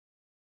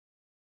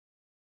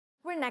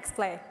We're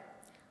NextPlay.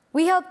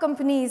 We help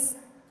companies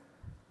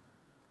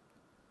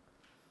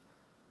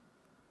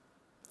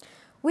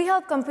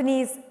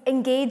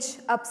engage,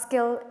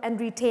 upskill, and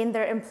retain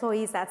their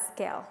employees at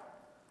scale.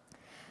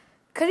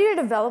 Career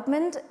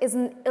development is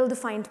an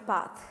ill-defined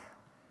path.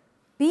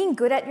 Being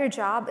good at your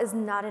job is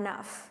not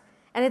enough,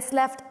 and it's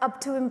left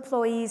up to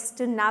employees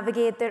to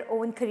navigate their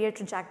own career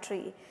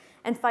trajectory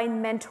and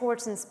find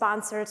mentors and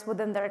sponsors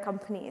within their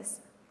companies.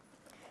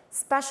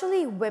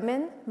 Especially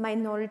women,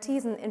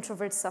 minorities, and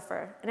introverts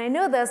suffer. And I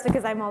know this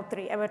because I'm all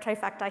three. I'm a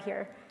trifecta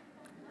here.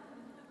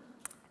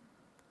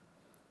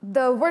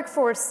 The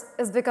workforce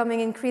is becoming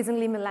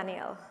increasingly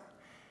millennial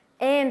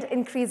and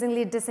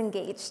increasingly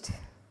disengaged.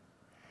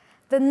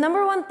 The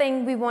number one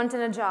thing we want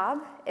in a job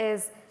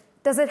is,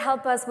 does it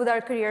help us with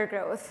our career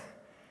growth?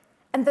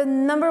 And the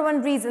number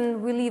one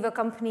reason we leave a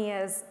company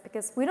is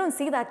because we don't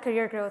see that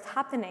career growth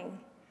happening.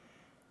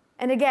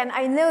 And again,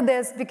 I know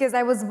this because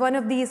I was one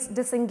of these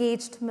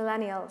disengaged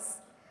millennials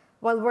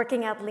while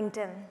working at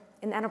LinkedIn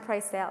in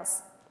enterprise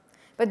sales.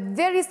 But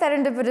very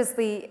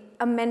serendipitously,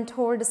 a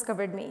mentor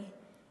discovered me,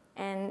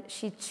 and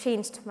she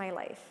changed my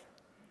life.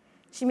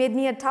 She made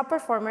me a top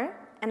performer,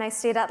 and I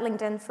stayed at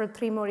LinkedIn for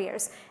 3 more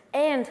years.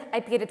 And I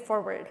paid it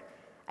forward.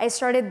 I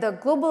started the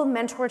global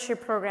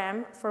mentorship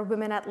program for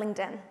women at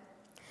LinkedIn.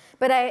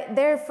 But I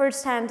there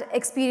firsthand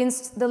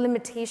experienced the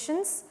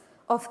limitations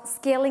of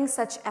scaling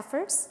such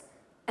efforts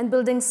and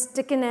building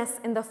stickiness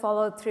in the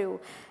follow-through.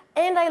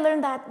 And I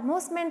learned that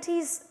most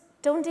mentees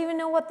don't even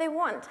know what they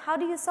want. How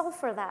do you solve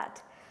for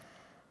that?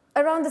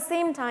 Around the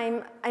same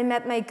time, I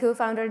met my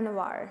co-founder,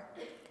 Nawar,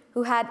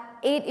 who had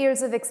 8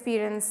 years of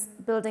experience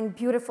building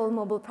beautiful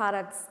mobile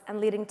products and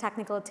leading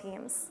technical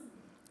teams.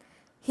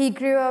 He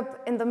grew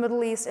up in the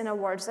Middle East in a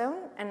war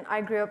zone, and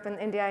I grew up in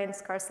India in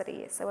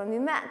scarcity. So when we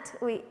met,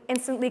 we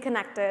instantly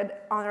connected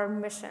on our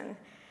mission.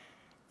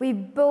 We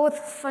both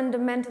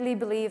fundamentally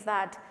believe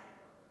that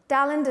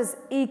talent is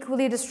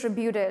equally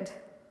distributed,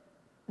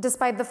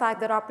 despite the fact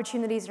that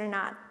opportunities are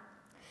not.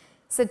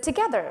 So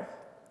together,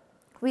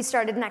 we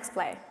started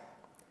NextPlay.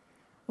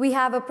 We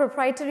have a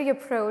proprietary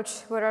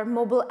approach where our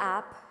mobile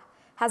app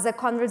has a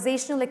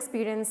conversational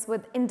experience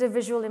with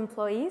individual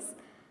employees,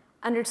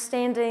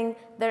 understanding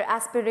their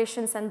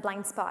aspirations and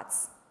blind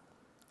spots.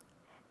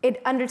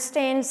 It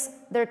understands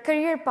their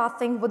career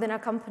pathing within a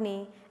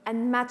company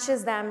and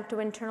matches them to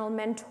internal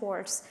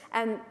mentors,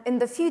 and in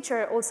the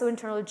future, also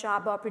internal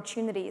job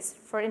opportunities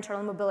for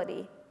internal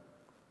mobility.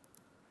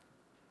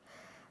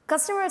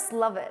 Customers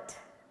love it.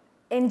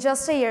 In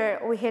just a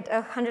year, we hit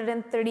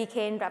 $130K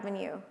in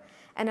revenue,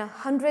 and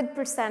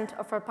 100%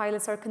 of our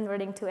pilots are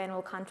converting to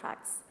annual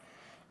contracts.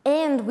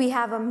 And we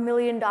have $1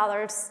 million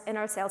in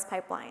our sales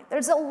pipeline.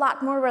 There's a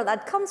lot more where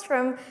that comes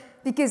from,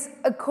 because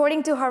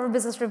according to Harvard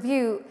Business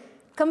Review,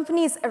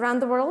 companies around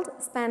the world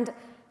spend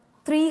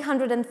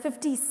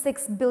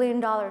 $356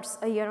 billion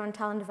a year on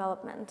talent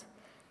development.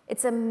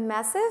 It's a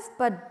massive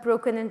but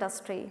broken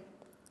industry.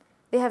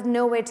 They have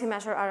no way to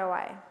measure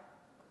ROI.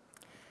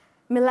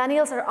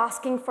 Millennials are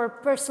asking for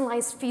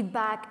personalized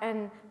feedback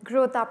and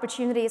growth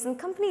opportunities, and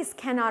companies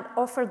cannot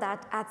offer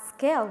that at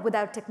scale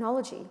without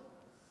technology.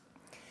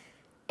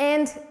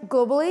 And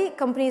globally,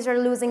 companies are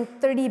losing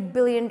 $30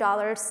 billion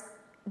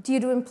due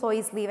to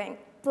employees leaving,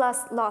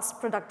 plus lost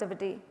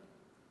productivity.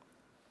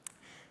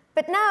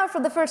 But now, for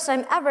the first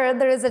time ever,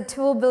 there is a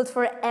tool built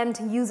for end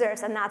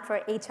users and not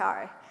for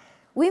HR.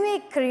 We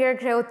make career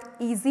growth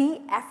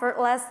easy,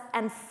 effortless,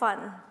 and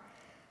fun.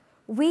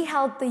 We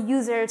help the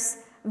users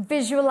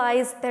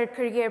visualize their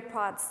career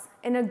paths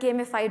in a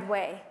gamified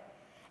way.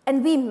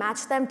 And we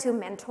match them to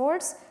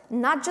mentors,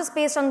 not just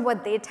based on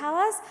what they tell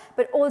us,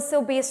 but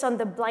also based on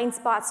the blind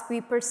spots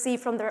we perceive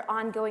from their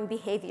ongoing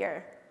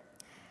behavior.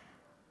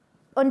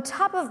 On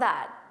top of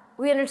that,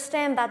 we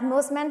understand that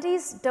most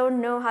mentees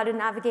don't know how to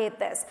navigate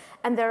this,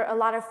 and there are a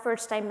lot of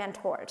first-time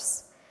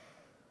mentors.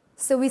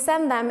 So we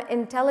send them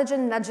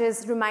intelligent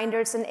nudges,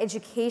 reminders, and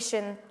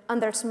education on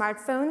their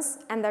smartphones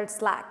and their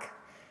Slack,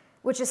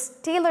 which is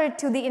tailored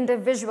to the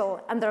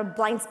individual and their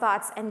blind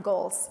spots and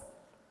goals.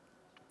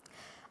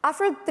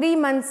 After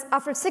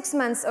 6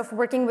 months of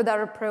working with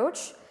our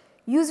approach,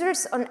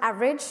 users on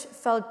average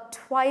felt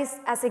twice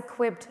as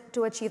equipped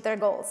to achieve their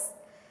goals,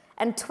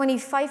 and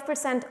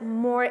 25%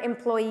 more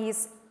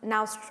employees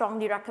now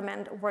strongly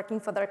recommend working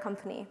for their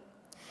company.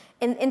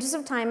 In the interest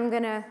of time, I'm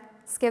going to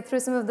skip through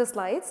some of the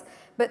slides,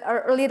 but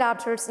our early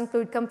adopters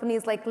include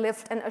companies like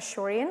Lyft and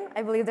Asurion.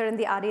 I believe they're in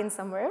the audience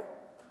somewhere.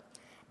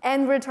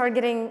 And we're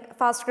targeting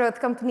fast growth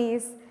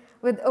companies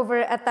with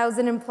over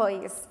 1,000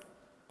 employees.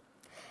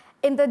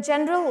 In the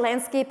general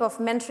landscape of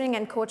mentoring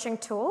and coaching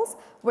tools,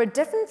 we're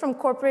different from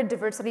corporate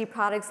diversity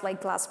products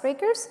like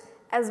Glassbreakers,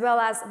 as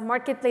well as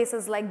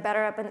marketplaces like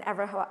BetterUp and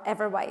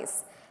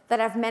Everwise that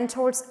have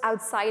mentors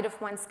outside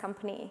of one's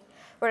company.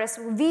 Whereas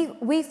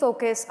we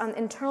focus on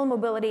internal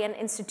mobility and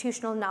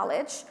institutional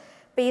knowledge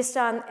based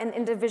on an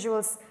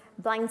individual's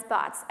blind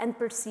spots and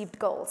perceived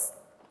goals.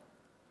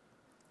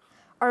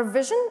 Our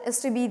vision is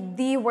to be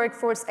the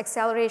workforce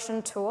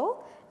acceleration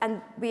tool,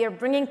 and we are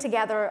bringing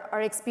together our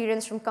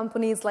experience from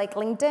companies like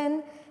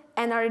LinkedIn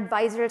and our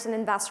advisors and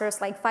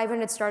investors like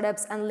 500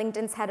 Startups and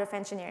LinkedIn's head of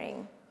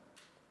engineering.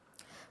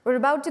 We're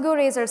about to go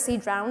raise our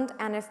seed round,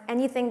 and if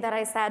anything that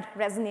I said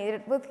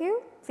resonated with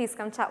you, please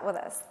come chat with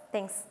us.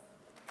 Thanks.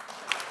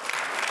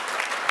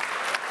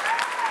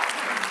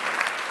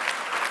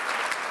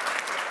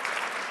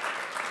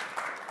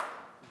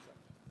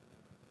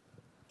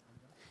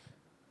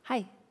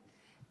 Hi.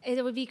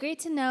 It would be great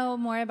to know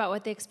more about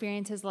what the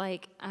experience is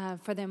like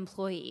for the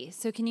employee.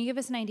 So can you give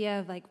us an idea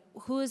of like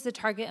who is the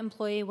target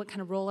employee, what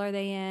kind of role are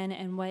they in,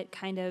 and what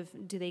kind of,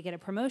 do they get a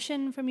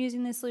promotion from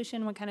using this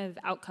solution? What kind of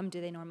outcome do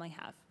they normally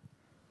have?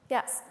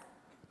 Yes.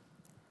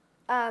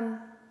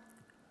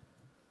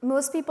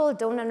 Most people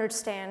don't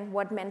understand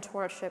what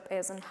mentorship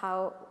is and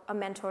how a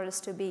mentor is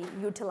to be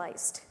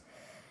utilized.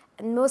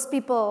 And most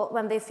people,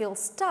 when they feel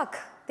stuck,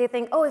 they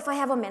think, oh, if I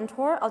have a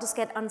mentor, I'll just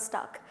get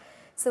unstuck.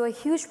 So a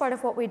huge part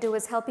of what we do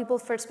is help people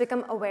first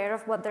become aware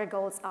of what their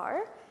goals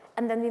are,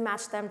 and then we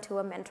match them to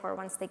a mentor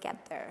once they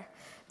get there.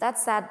 That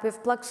said, we've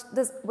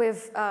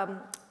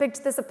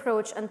picked this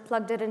approach and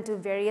plugged it into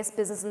various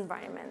business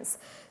environments.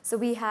 So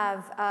we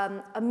have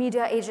a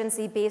media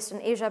agency based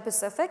in Asia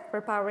Pacific.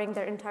 We're powering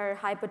their entire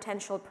high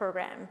potential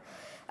program.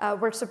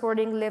 We're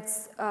supporting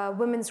Lyft's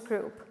women's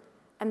group,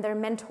 and their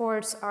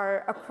mentors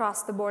are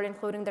across the board,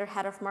 including their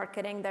head of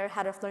marketing, their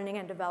head of learning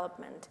and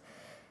development.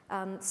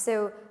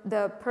 So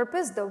the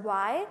purpose, the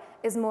why,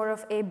 is more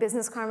of a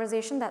business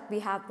conversation that we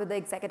have with the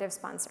executive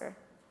sponsor.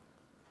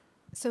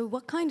 So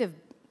what kind of,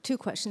 two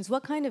questions,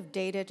 what kind of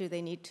data do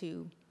they need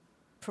to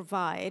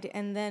provide?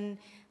 And then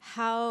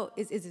how,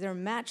 is there a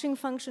matching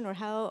function, or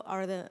how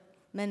are the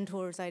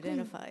mentors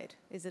identified?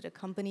 Is it a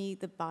company,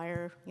 the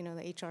buyer, you know,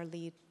 the HR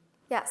lead?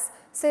 Yes,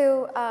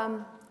 so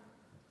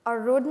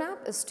our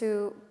roadmap is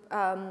to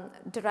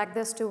direct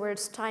this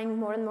towards tying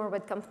more and more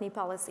with company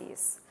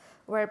policies,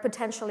 where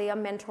potentially a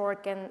mentor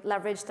can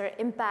leverage their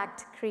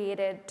impact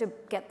created to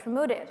get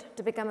promoted,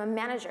 to become a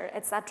manager,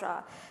 et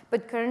cetera.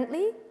 But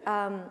currently,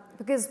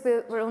 because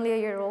we're only a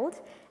year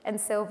old, and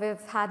so we've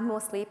had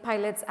mostly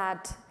pilots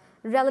at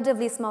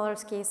relatively smaller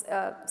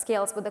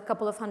scales with a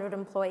couple of hundred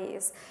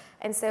employees.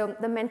 And so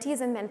the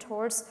mentees and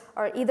mentors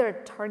are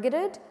either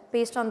targeted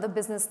based on the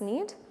business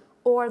need,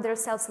 or they're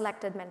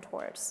self-selected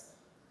mentors.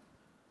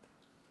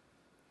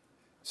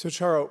 So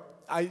Charu,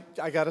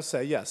 I got to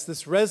say, yes,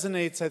 this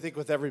resonates, I think,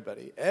 with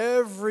everybody.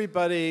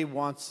 Everybody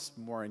wants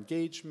more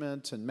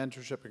engagement and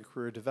mentorship and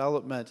career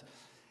development.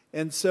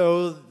 And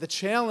so the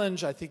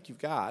challenge I think you've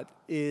got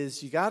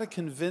is you got to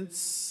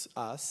convince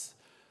us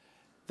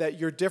that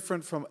you're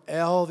different from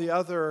all the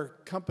other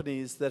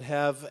companies that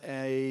have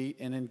an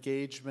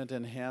engagement,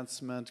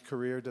 enhancement,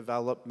 career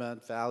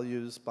development,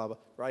 values, blah, blah,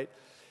 right?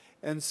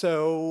 And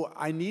so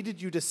I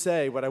needed you to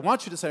say what I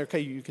want you to say.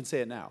 Okay, you can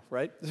say it now,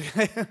 right?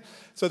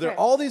 So there are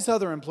all these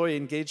other employee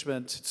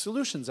engagement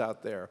solutions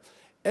out there.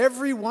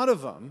 Every one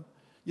of them,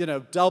 you know,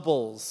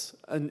 doubles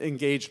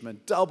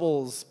engagement,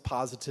 doubles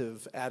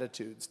positive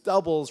attitudes,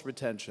 doubles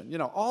retention. You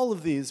know, all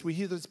of these, we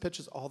hear these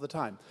pitches all the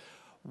time.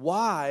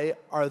 Why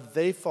are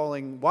they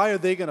falling? Why are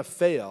they going to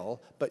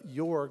fail, but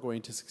you're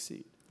going to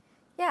succeed?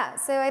 Yeah,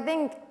 so I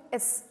think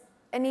it's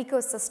an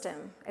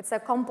ecosystem. It's a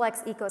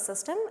complex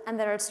ecosystem, and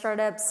there are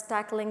startups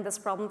tackling this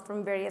problem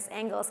from various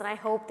angles, and I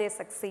hope they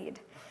succeed.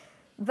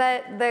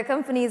 But the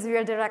companies we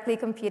are directly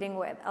competing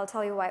with, I'll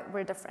tell you why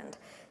we're different.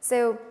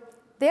 So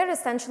they're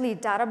essentially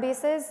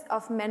databases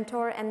of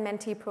mentor and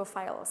mentee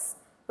profiles,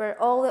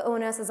 where all the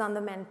onus is on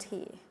the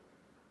mentee.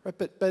 Right,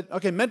 but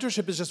okay,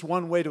 mentorship is just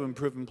one way to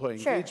improve employee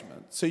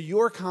engagement. So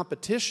your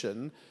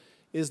competition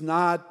is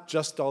not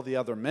just all the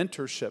other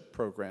mentorship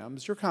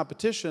programs. Your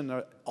competition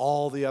are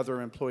all the other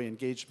employee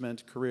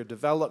engagement, career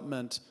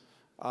development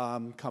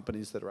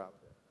companies that are out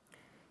there.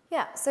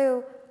 Yeah,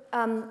 so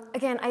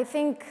again, I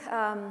think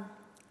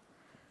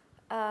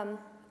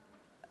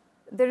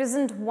there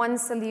isn't one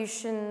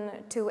solution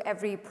to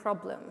every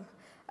problem.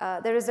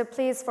 There is a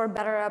place for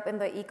BetterUp in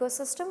the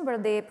ecosystem where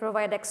they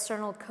provide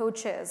external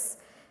coaches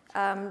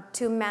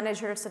to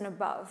managers and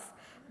above.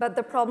 But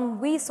the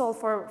problem we solve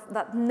for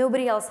that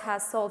nobody else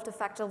has solved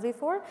effectively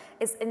for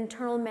is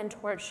internal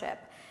mentorship.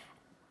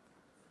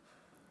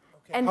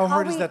 Okay. And how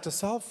hard is that to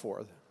solve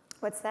for?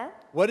 What's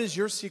that? What is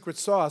your secret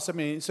sauce? I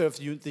mean, so if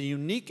the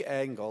unique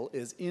angle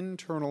is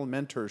internal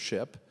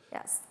mentorship,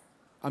 yes.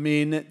 I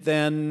mean,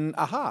 then,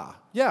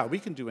 yeah, we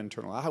can do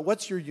internal.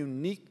 What's your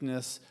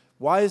uniqueness?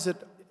 Why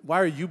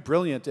are you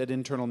brilliant at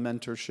internal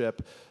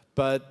mentorship,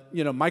 but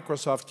you know,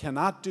 Microsoft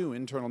cannot do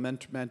internal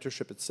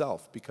mentorship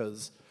itself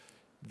because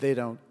they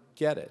don't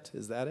get it?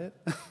 Is that it?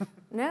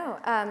 No.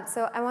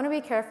 So I want to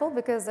be careful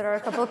because there are a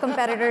couple of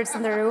competitors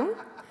in the room.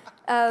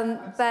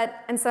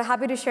 And so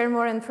happy to share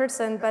more in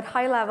person, but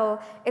high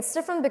level, it's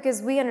different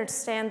because we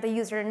understand the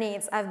user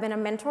needs. I've been a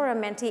mentor, a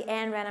mentee,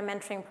 and ran a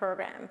mentoring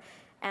program.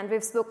 And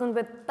we've spoken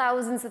with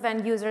thousands of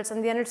end users,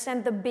 and we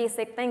understand the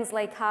basic things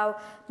like how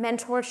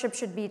mentorship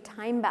should be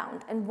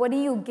time-bound, and what do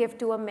you give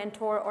to a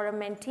mentor or a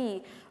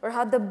mentee, or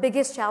how the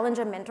biggest challenge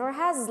a mentor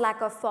has is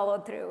lack of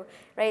follow-through,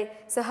 right?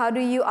 So how do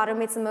you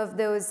automate some of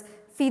those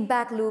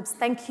feedback loops,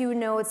 thank you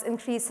notes,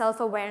 increased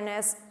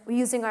self-awareness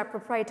using our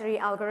proprietary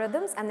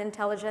algorithms and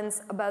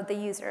intelligence about the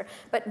user.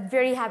 But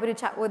very happy to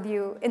chat with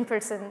you in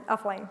person,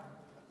 offline.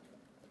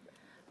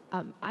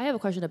 I have a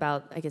question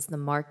about, I guess, the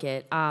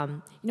market.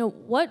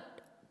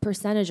 What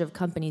percentage of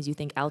companies you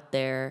think out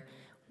there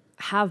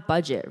have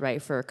budget,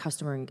 right, for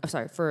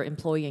for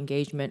employee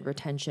engagement,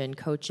 retention,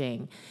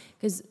 coaching?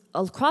 Because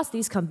across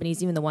these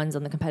companies, even the ones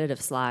on the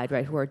competitive slide,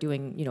 right, who are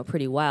doing,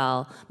 pretty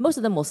well, most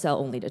of them will sell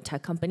only to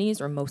tech companies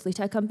or mostly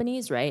tech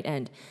companies, right?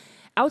 And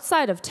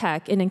outside of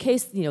tech, and in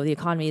case, the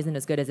economy isn't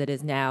as good as it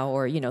is now,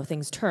 or,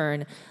 things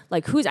turn,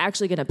 like, who's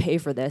actually going to pay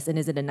for this? And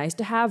is it a nice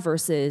to have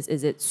versus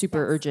is it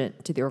super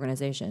urgent to the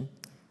organization?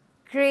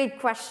 Great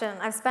question.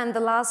 I've spent the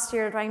last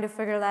year trying to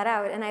figure that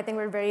out, and I think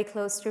we're very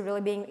close to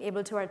really being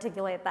able to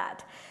articulate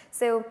that.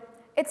 So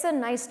it's a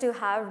nice to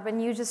have when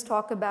you just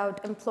talk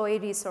about employee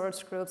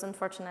resource groups,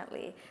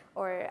 unfortunately,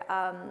 or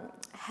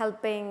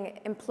helping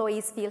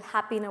employees feel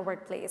happy in a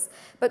workplace.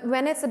 But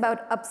when it's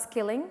about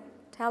upskilling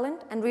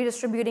talent and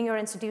redistributing your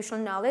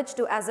institutional knowledge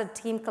to, as a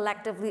team,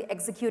 collectively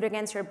execute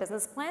against your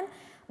business plan,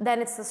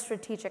 then it's a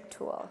strategic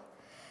tool.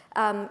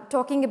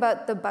 Talking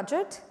about the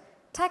budget,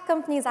 tech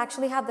companies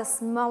actually have the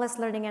smallest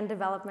learning and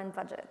development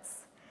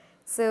budgets.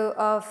 So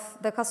of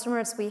the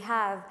customers we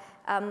have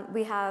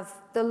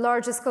the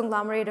largest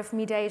conglomerate of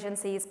media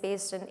agencies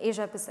based in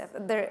Asia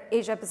Pacific, their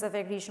Asia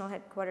Pacific regional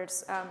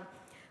headquarters.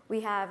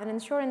 We have an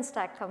insurance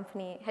tech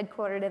company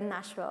headquartered in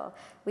Nashville.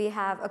 We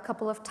have a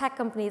couple of tech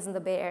companies in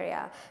the Bay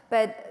Area.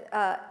 But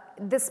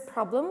this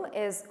problem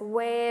is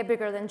way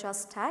bigger than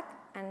just tech,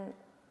 and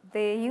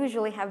they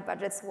usually have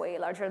budgets way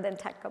larger than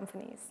tech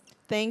companies.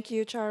 Thank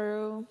you,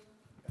 Charu.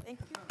 Thank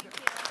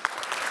you.